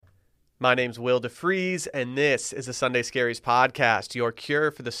My name's Will DeFries, and this is the Sunday Scaries podcast, your cure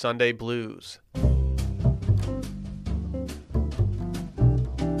for the Sunday blues.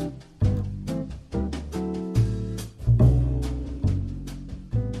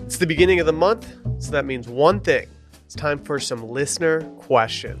 It's the beginning of the month, so that means one thing. It's time for some listener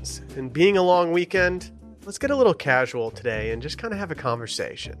questions. And being a long weekend, let's get a little casual today and just kind of have a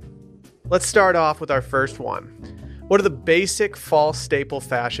conversation. Let's start off with our first one. What are the basic fall staple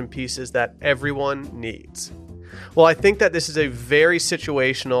fashion pieces that everyone needs? Well, I think that this is a very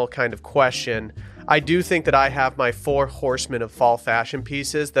situational kind of question. I do think that I have my four horsemen of fall fashion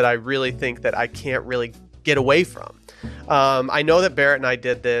pieces that I really think that I can't really get away from. I know that Barrett and I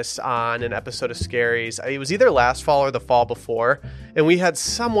did this on an episode of Scaries. It was either last fall or the fall before, and we had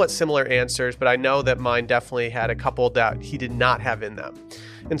somewhat similar answers, but I know that mine definitely had a couple that he did not have in them.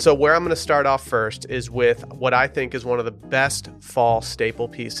 And so where I'm going to start off first is with what I think is one of the best fall staple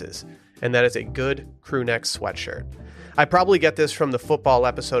pieces, and that is a good crew neck sweatshirt. I probably get this from the football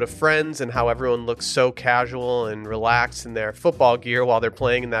episode of Friends and how everyone looks so casual and relaxed in their football gear while they're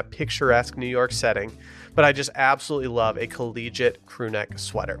playing in that picturesque New York setting. But I just absolutely love a collegiate crew neck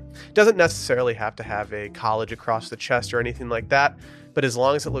sweater. It doesn't necessarily have to have a college across the chest or anything like that, but as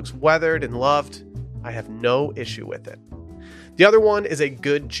long as it looks weathered and loved, I have no issue with it. The other one is a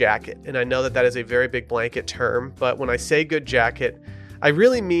good jacket, and I know that that is a very big blanket term, but when I say good jacket, I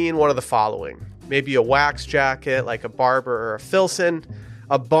really mean one of the following. Maybe a wax jacket like a Barber or a Filson,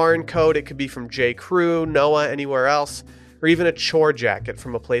 a barn coat, it could be from J. Crew, Noah, anywhere else, or even a chore jacket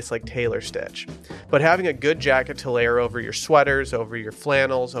from a place like Taylor Stitch. But having a good jacket to layer over your sweaters, over your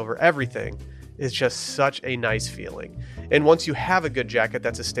flannels, over everything is just such a nice feeling. And once you have a good jacket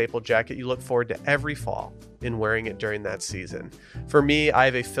that's a staple jacket, you look forward to every fall in wearing it during that season. For me, I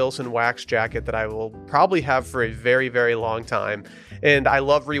have a Filson wax jacket that I will probably have for a very, very long time. And I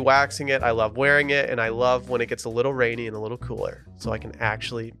love re-waxing it, I love wearing it, and I love when it gets a little rainy and a little cooler so I can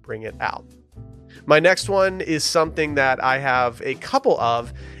actually bring it out. My next one is something that I have a couple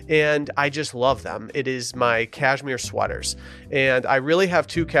of, and I just love them. It is my cashmere sweaters. And I really have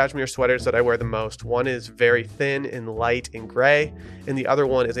two cashmere sweaters that I wear the most. One is very thin and light and gray, and the other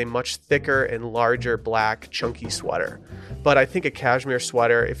one is a much thicker and larger black chunky sweater. But I think a cashmere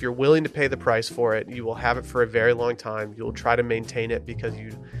sweater, if you're willing to pay the price for it, you will have it for a very long time. You will try to maintain it because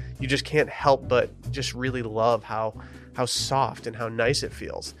you just can't help but just really love how soft and how nice it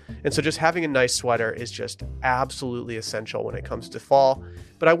feels. And so just having a nice sweater is just absolutely essential when it comes to fall.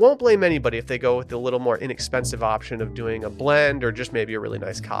 But I won't blame anybody if they go with the little more inexpensive option of doing a blend or just maybe a really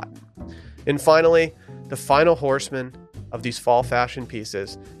nice cotton. And finally, the final horseman of these fall fashion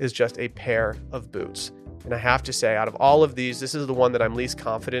pieces is just a pair of boots. And I have to say, out of all of these, this is the one that I'm least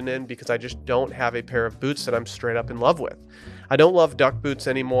confident in because I just don't have a pair of boots that I'm straight up in love with. I don't love duck boots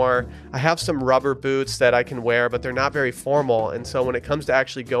anymore. I have some rubber boots that I can wear, but they're not very formal. And so when it comes to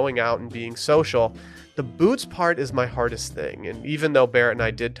actually going out and being social, the boots part is my hardest thing. And even though Barrett and I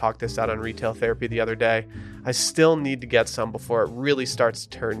did talk this out on Retail Therapy the other day, I still need to get some before it really starts to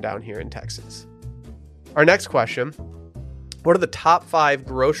turn down here in Texas. Our next question, what are the top 5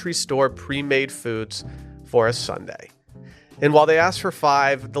 grocery store pre-made foods for a Sunday? And while they ask for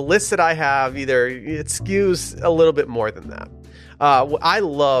 5, the list that I have it skews a little bit more than that. I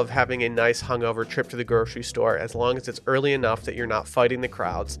love having a nice hungover trip to the grocery store as long as it's early enough that you're not fighting the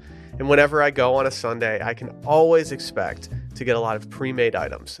crowds. And whenever I go on a Sunday, I can always expect to get a lot of pre-made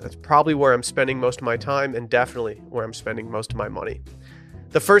items. That's probably where I'm spending most of my time and definitely where I'm spending most of my money.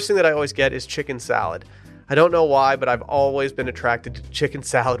 The first thing that I always get is chicken salad. I don't know why, but I've always been attracted to chicken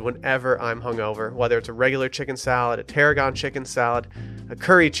salad whenever I'm hungover, whether it's a regular chicken salad, a tarragon chicken salad, a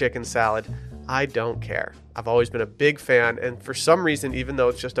curry chicken salad. I don't care. I've always been a big fan, and for some reason, even though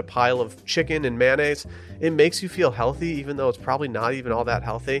it's just a pile of chicken and mayonnaise, it makes you feel healthy, even though it's probably not even all that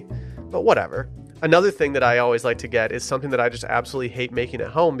healthy. But whatever. Another thing that I always like to get is something that I just absolutely hate making at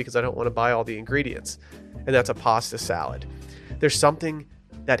home because I don't want to buy all the ingredients, and that's a pasta salad. There's something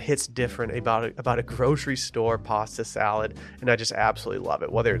that hits different about a grocery store pasta salad, and I just absolutely love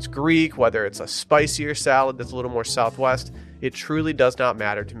it. Whether it's Greek, whether it's a spicier salad that's a little more Southwest, it truly does not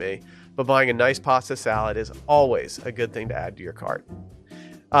matter to me. But buying a nice pasta salad is always a good thing to add to your cart.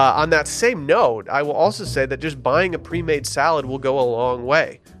 On that same note, I will also say that just buying a pre-made salad will go a long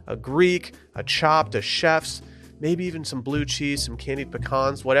way. A Greek, a chopped, a chef's, maybe even some blue cheese, some candied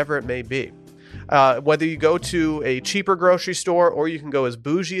pecans, whatever it may be. Whether you go to a cheaper grocery store or you can go as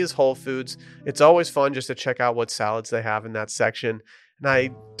bougie as Whole Foods, it's always fun just to check out what salads they have in that section. And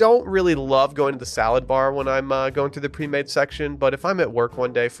I don't really love going to the salad bar when I'm going through the pre-made section, but if I'm at work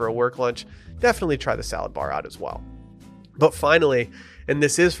one day for a work lunch, definitely try the salad bar out as well. But finally, and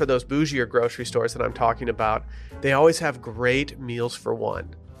this is for those bougier grocery stores that I'm talking about, they always have great meals for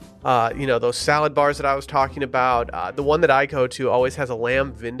one. Those salad bars that I was talking about, the one that I go to always has a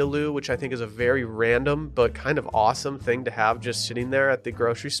lamb vindaloo, which I think is a very random but kind of awesome thing to have just sitting there at the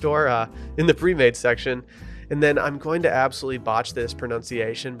grocery store in the pre-made section. And then I'm going to absolutely botch this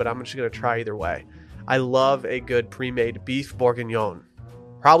pronunciation, but I'm just going to try either way. I love a good pre-made beef bourguignon.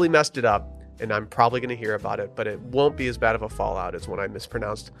 Probably messed it up, and I'm probably going to hear about it, but it won't be as bad of a fallout as when I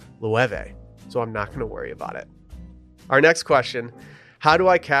mispronounced Loewe, so I'm not going to worry about it. Our next question: how do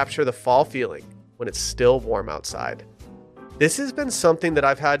I capture the fall feeling when it's still warm outside? This has been something that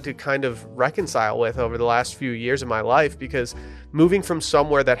I've had to kind of reconcile with over the last few years of my life, because moving from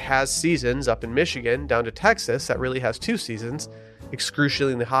somewhere that has seasons up in Michigan down to Texas that really has 2 seasons,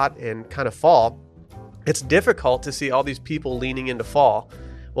 excruciatingly hot and kind of fall, it's difficult to see all these people leaning into fall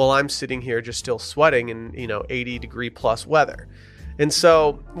while I'm sitting here just still sweating in 80 degree plus weather. And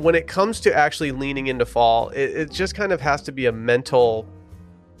so when it comes to actually leaning into fall, it just kind of has to be a mental,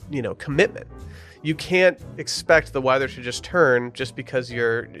 commitment. You can't expect the weather to just turn just because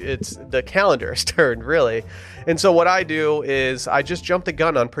the calendar has turned, really. And so what I do is I just jump the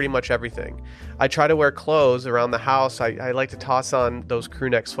gun on pretty much everything. I try to wear clothes around the house. I like to toss on those crew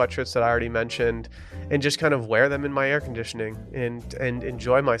neck sweatshirts that I already mentioned and just kind of wear them in my air conditioning and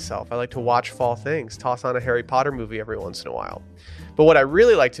enjoy myself. I like to watch fall things, toss on a Harry Potter movie every once in a while. But what I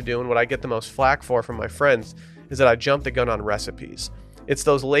really like to do, and what I get the most flack for from my friends, is that I jump the gun on recipes. It's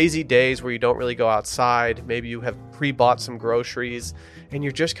those lazy days where you don't really go outside. Maybe you have pre-bought some groceries and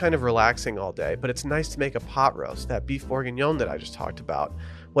you're just kind of relaxing all day. But it's nice to make a pot roast, that beef bourguignon that I just talked about.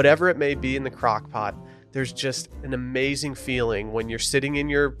 Whatever it may be in the crock pot, there's just an amazing feeling when you're sitting in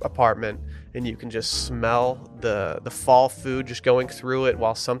your apartment and you can just smell the fall food just going through it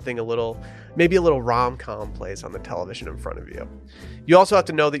while maybe a little rom-com plays on the television in front of you. You also have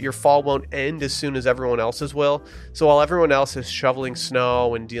to know that your fall won't end as soon as everyone else's will. So while everyone else is shoveling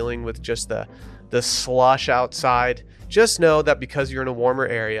snow and dealing with just the slush outside, just know that because you're in a warmer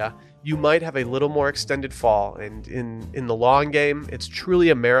area, you might have a little more extended fall. And in the long game, it's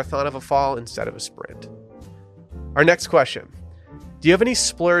truly a marathon of a fall instead of a sprint. Our next question: do you have any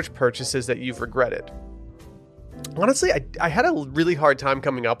splurge purchases that you've regretted? Honestly, I had a really hard time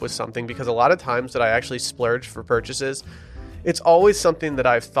coming up with something, because a lot of times that I actually splurge for purchases, it's always something that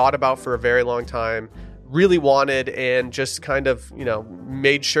I've thought about for a very long time, really wanted, and just kind of,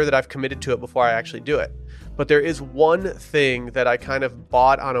 made sure that I've committed to it before I actually do it. But there is one thing that I kind of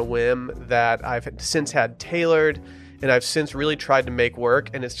bought on a whim that I've since had tailored, and I've since really tried to make work,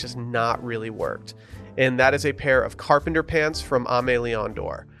 and it's just not really worked. And that is a pair of carpenter pants from Aimé Leon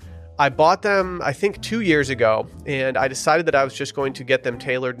Dore. I bought them, I think, 2 years ago, and I decided that I was just going to get them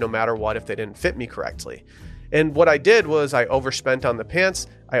tailored no matter what if they didn't fit me correctly. And what I did was I overspent on the pants,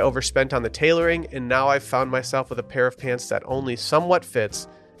 I overspent on the tailoring, and now I've found myself with a pair of pants that only somewhat fits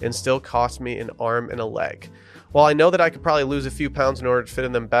and still cost me an arm and a leg. While I know that I could probably lose a few pounds in order to fit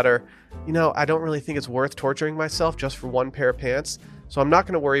in them better, I don't really think it's worth torturing myself just for one pair of pants. So I'm not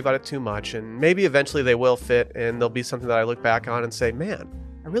going to worry about it too much, and maybe eventually they will fit and they'll be something that I look back on and say, man,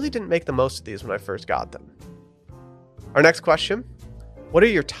 I really didn't make the most of these when I first got them. Our next question: what are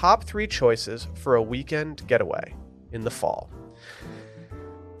your top 3 choices for a weekend getaway in the fall?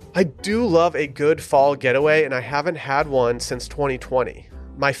 I do love a good fall getaway, and I haven't had one since 2020.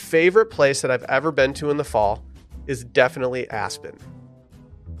 My favorite place that I've ever been to in the fall is definitely Aspen.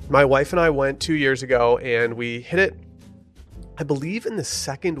 My wife and I went 2 years ago, and we hit it, I believe, in the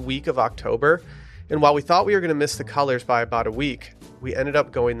second week of October. And while we thought we were going to miss the colors by about a week, we ended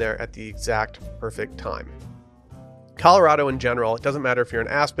up going there at the exact perfect time. Colorado in general, it doesn't matter if you're in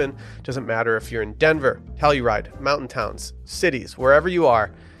Aspen, it doesn't matter if you're in Denver, Telluride, mountain towns, cities, wherever you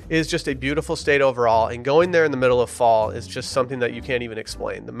are, is just a beautiful state overall. And going there in the middle of fall is just something that you can't even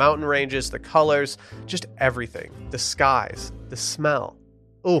explain. The mountain ranges, the colors, just everything, the skies, the smell.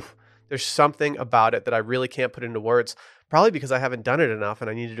 Oof, there's something about it that I really can't put into words, probably because I haven't done it enough and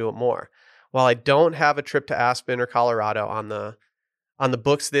I need to do it more. While I don't have a trip to Aspen or Colorado on the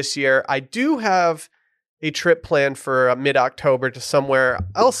books this year, I do have a trip planned for mid-October to somewhere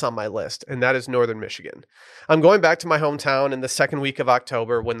else on my list, and that is Northern Michigan. I'm going back to my hometown in the second week of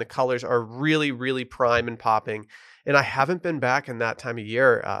October when the colors are really, really prime and popping, and I haven't been back in that time of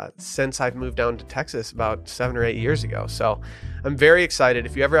year since I've moved down to Texas about 7 or 8 years ago. So I'm very excited.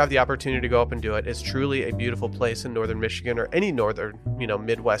 If you ever have the opportunity to go up and do it, it's truly a beautiful place in Northern Michigan, or any northern,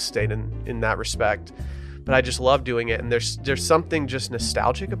 Midwest state in that respect. But I just love doing it, and there's something just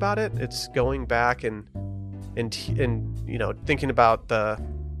nostalgic about it. It's going back and thinking about the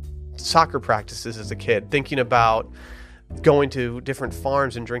soccer practices as a kid, thinking about going to different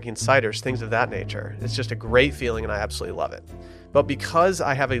farms and drinking ciders, things of that nature. It's just a great feeling and I absolutely love it. But because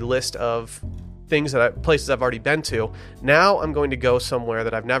I have a list of places I've already been to, now I'm going to go somewhere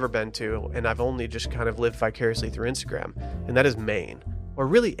that I've never been to and I've only just kind of lived vicariously through Instagram, and that is Maine, or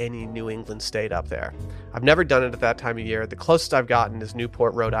really any New England state up there. I've never done it at that time of year. The closest I've gotten is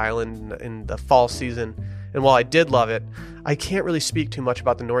Newport, Rhode Island in the fall season, and while I did love it, I can't really speak too much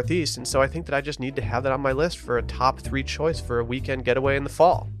about the Northeast, and so I think that I just need to have that on my list for a top 3 choice for a weekend getaway in the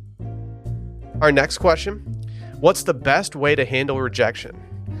fall. Our next question: what's the best way to handle rejection?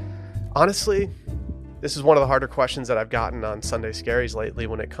 Honestly, this is one of the harder questions that I've gotten on Sunday Scaries lately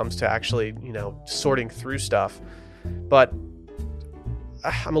when it comes to actually, sorting through stuff. But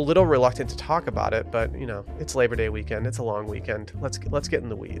I'm a little reluctant to talk about it, but it's Labor Day weekend. It's a long weekend. Let's get in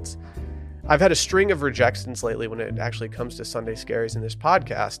the weeds. I've had a string of rejections lately when it actually comes to Sunday Scaries in this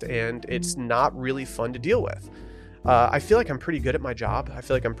podcast, and it's not really fun to deal with. I feel like I'm pretty good at my job. I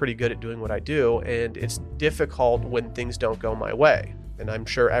feel like I'm pretty good at doing what I do, and it's difficult when things don't go my way. And I'm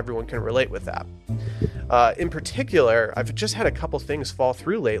sure everyone can relate with that. In particular, I've just had a couple things fall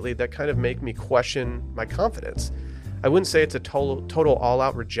through lately that kind of make me question my confidence. I wouldn't say it's a total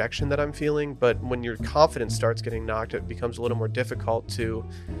all-out rejection that I'm feeling, but when your confidence starts getting knocked, it becomes a little more difficult to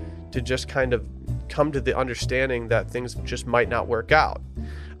just kind of come to the understanding that things just might not work out.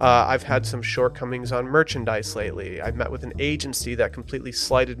 I've had some shortcomings on merchandise lately. I've met with an agency that completely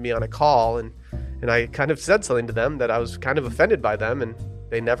slighted me on a call, and I kind of said something to them that I was kind of offended by them, and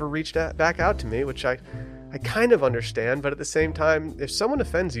they never reached back out to me, which I kind of understand. But at the same time, if someone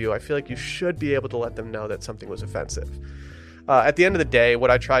offends you, I feel like you should be able to let them know that something was offensive. At the end of the day,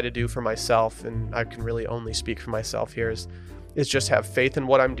 what I try to do for myself, and I can really only speak for myself here, is just have faith in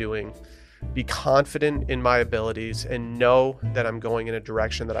what I'm doing, be confident in my abilities, and know that I'm going in a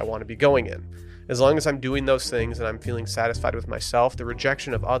direction that I want to be going in. As long as I'm doing those things and I'm feeling satisfied with myself, the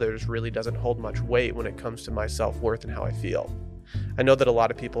rejection of others really doesn't hold much weight when it comes to my self-worth and how I feel. I know that a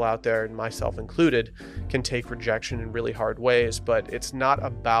lot of people out there, and myself included, can take rejection in really hard ways, but it's not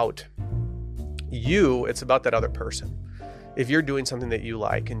about you, it's about that other person. If you're doing something that you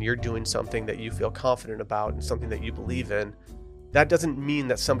like and you're doing something that you feel confident about and something that you believe in, that doesn't mean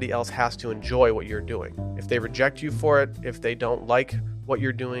that somebody else has to enjoy what you're doing. If they reject you for it, if they don't like what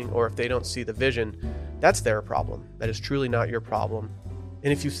you're doing, or if they don't see the vision, that's their problem. That is truly not your problem.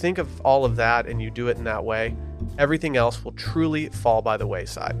 And if you think of all of that and you do it in that way, everything else will truly fall by the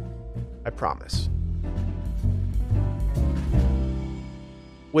wayside. I promise.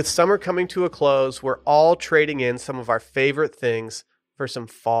 With summer coming to a close, we're all trading in some of our favorite things for some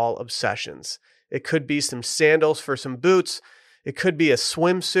fall obsessions. It could be some sandals for some boots. It could be a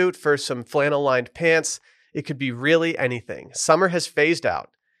swimsuit for some flannel-lined pants. It could be really anything. Summer has phased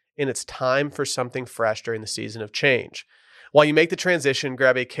out, and it's time for something fresh during the season of change. While you make the transition,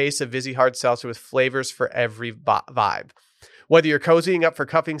 grab a case of Vizzy Hard Seltzer with flavors for every vibe. Whether you're cozying up for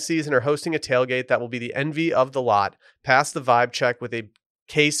cuffing season or hosting a tailgate that will be the envy of the lot, pass the vibe check with a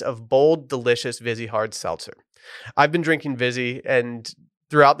case of bold, delicious Vizzy Hard Seltzer. I've been drinking Vizzy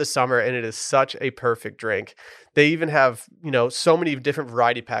throughout the summer, and it is such a perfect drink. They even have, so many different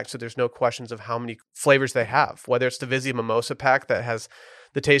variety packs, so there's no questions of how many flavors they have. Whether it's the Vizzy Mimosa pack that has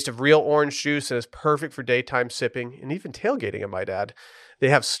the taste of real orange juice and is perfect for daytime sipping and even tailgating, I might add. They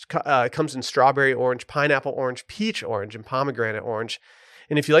have it comes in strawberry orange, pineapple orange, peach orange, and pomegranate orange.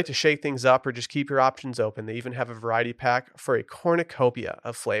 And if you like to shake things up or just keep your options open, they even have a variety pack for a cornucopia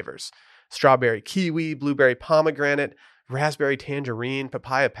of flavors. Strawberry kiwi, blueberry pomegranate, raspberry tangerine,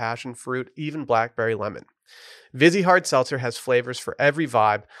 papaya passion fruit, even blackberry lemon. Vizzy Hard Seltzer has flavors for every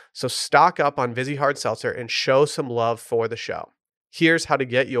vibe, so stock up on Vizzy Hard Seltzer and show some love for the show. Here's how to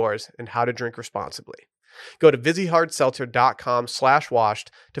get yours and how to drink responsibly. Go to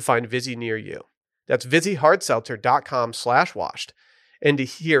VizzyHardSeltzer.com/washed to find Vizzy near you. That's VizzyHardSeltzer.com/washed. And to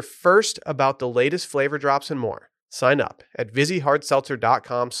hear first about the latest flavor drops and more, sign up at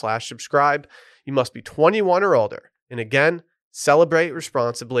VizzyHardSeltzer.com/subscribe. You must be 21 or older. And again, celebrate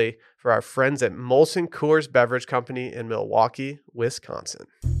responsibly for our friends at Molson Coors Beverage Company in Milwaukee, Wisconsin.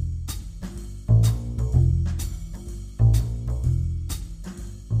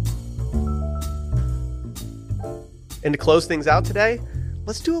 And to close things out today,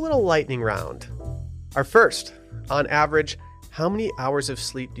 let's do a little lightning round. Our first, on average, how many hours of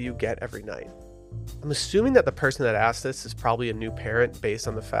sleep do you get every night? I'm assuming that the person that asked this is probably a new parent based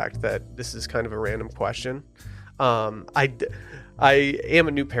on the fact that this is kind of a random question. I I am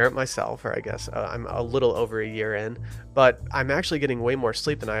a new parent myself, or I guess I'm a little over a year in, but I'm actually getting way more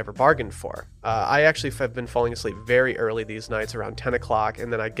sleep than I ever bargained for. I actually have been falling asleep very early these nights, around 10 o'clock,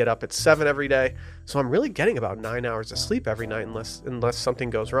 and then I get up at 7 every day. So I'm really getting about 9 hours of sleep every night unless something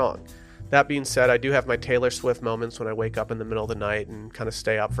goes wrong. That being said, I do have my Taylor Swift moments when I wake up in the middle of the night and kind of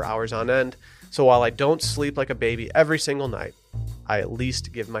stay up for hours on end. So while I don't sleep like a baby every single night, I at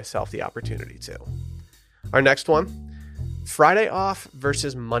least give myself the opportunity to. Our next one. Friday off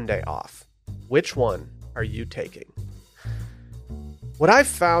versus Monday off. Which one are you taking? What I've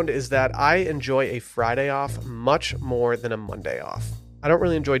found is that I enjoy a Friday off much more than a Monday off. I don't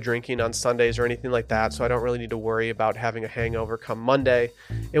really enjoy drinking on Sundays or anything like that, so I don't really need to worry about having a hangover come Monday.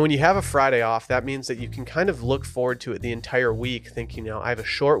 And when you have a Friday off, that means that you can kind of look forward to it the entire week, thinking, I have a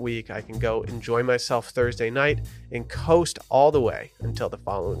short week, I can go enjoy myself Thursday night and coast all the way until the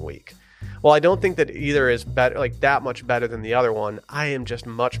following week. While I don't think that either is better, like that much better than the other one, I am just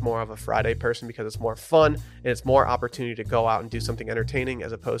much more of a Friday person because it's more fun and it's more opportunity to go out and do something entertaining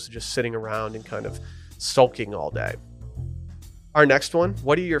as opposed to just sitting around and kind of sulking all day. Our next one,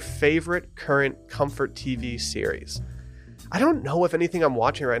 what are your favorite current comfort TV series? I don't know if anything I'm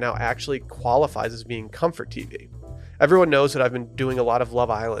watching right now actually qualifies as being comfort TV. Everyone knows that I've been doing a lot of Love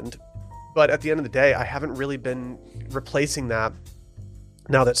Island, but at the end of the day, I haven't really been replacing that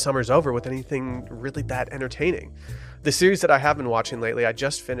now that summer's over with anything really that entertaining. The series that I have been watching lately, I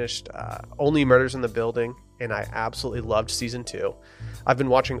just finished Only Murders in the Building, and I absolutely loved season 2. I've been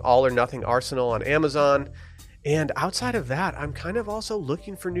watching All or Nothing Arsenal on Amazon, and outside of that, I'm kind of also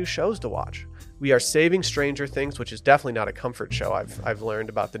looking for new shows to watch. We are saving Stranger Things, which is definitely not a comfort show. I've learned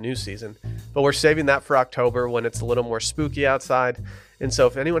about the new season, but we're saving that for October when it's a little more spooky outside. And so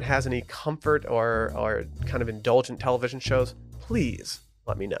if anyone has any comfort or kind of indulgent television shows, please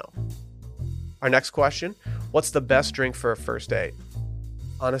let me know. Our next question, what's the best drink for a first date?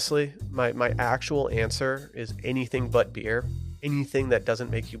 Honestly, my actual answer is anything but beer. Anything that doesn't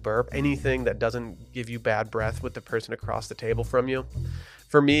make you burp, anything that doesn't give you bad breath with the person across the table from you.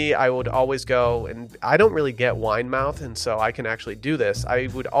 For me, I would always go, and I don't really get wine mouth, and so I can actually do this. I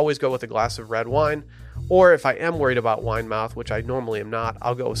would always go with a glass of red wine, or if I am worried about wine mouth, which I normally am not,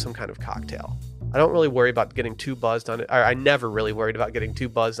 I'll go with some kind of cocktail. I don't really worry about getting too buzzed on it. I never really worried about getting too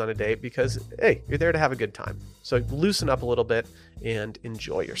buzzed on a date because, hey, you're there to have a good time. So loosen up a little bit and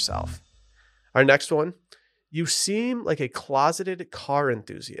enjoy yourself. Our next one, you seem like a closeted car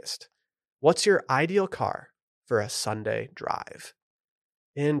enthusiast. What's your ideal car for a Sunday drive?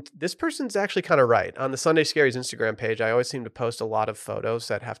 And this person's actually kind of right. On the Sunday Scaries Instagram page, I always seem to post a lot of photos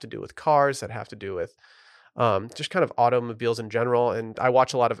that have to do with cars, that have to do with just kind of automobiles in general. And I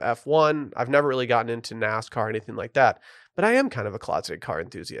watch a lot of F1. I've never really gotten into NASCAR or anything like that, but I am kind of a closeted car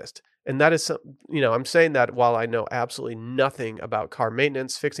enthusiast. And that is, I'm saying that while I know absolutely nothing about car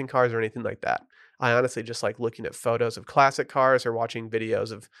maintenance, fixing cars or anything like that. I honestly just like looking at photos of classic cars or watching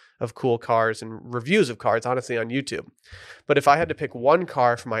videos of cool cars and reviews of cars, honestly, on YouTube. But if I had to pick one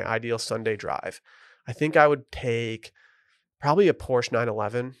car for my ideal Sunday drive, I think I would take probably a Porsche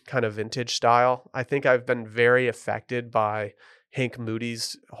 911, kind of vintage style. I think I've been very affected by Hank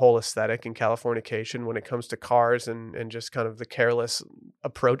Moody's whole aesthetic in Californication when it comes to cars and just kind of the careless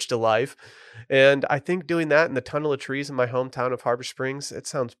approach to life. And I think doing that in the tunnel of trees in my hometown of Harbor Springs, it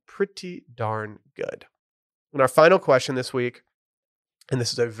sounds pretty darn good. And our final question this week, and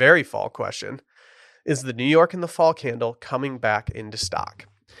this is a very fall question, is the New York in the Fall candle coming back into stock?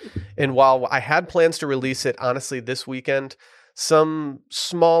 And while I had plans to release it, honestly, this weekend, some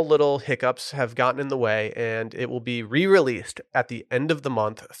small little hiccups have gotten in the way, and it will be re-released at the end of the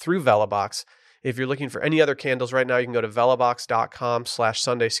month through Velobox. If you're looking for any other candles right now, you can go to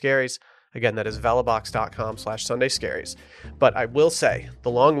velobox.com/SundayScaries. Again, that is velobox.com/SundayScaries. But I will say,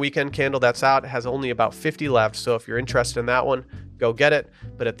 the long weekend candle that's out has only about 50 left, so if you're interested in that one, go get it.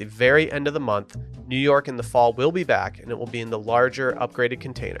 But at the very end of the month, New York in the Fall will be back, and it will be in the larger upgraded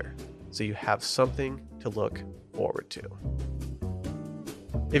container. So you have something to look forward to.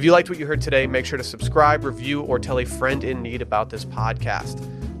 If you liked what you heard today, make sure to subscribe, review, or tell a friend in need about this podcast.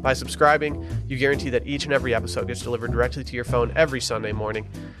 By subscribing, you guarantee that each and every episode gets delivered directly to your phone every Sunday morning.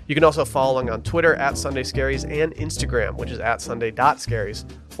 You can also follow along on Twitter @SundayScaries and Instagram, which is @Sunday.Scaries,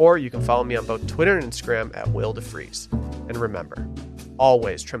 or you can follow me on both Twitter and Instagram @WillDeFries. And remember,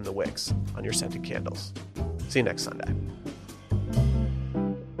 always trim the wicks on your scented candles. See you next Sunday.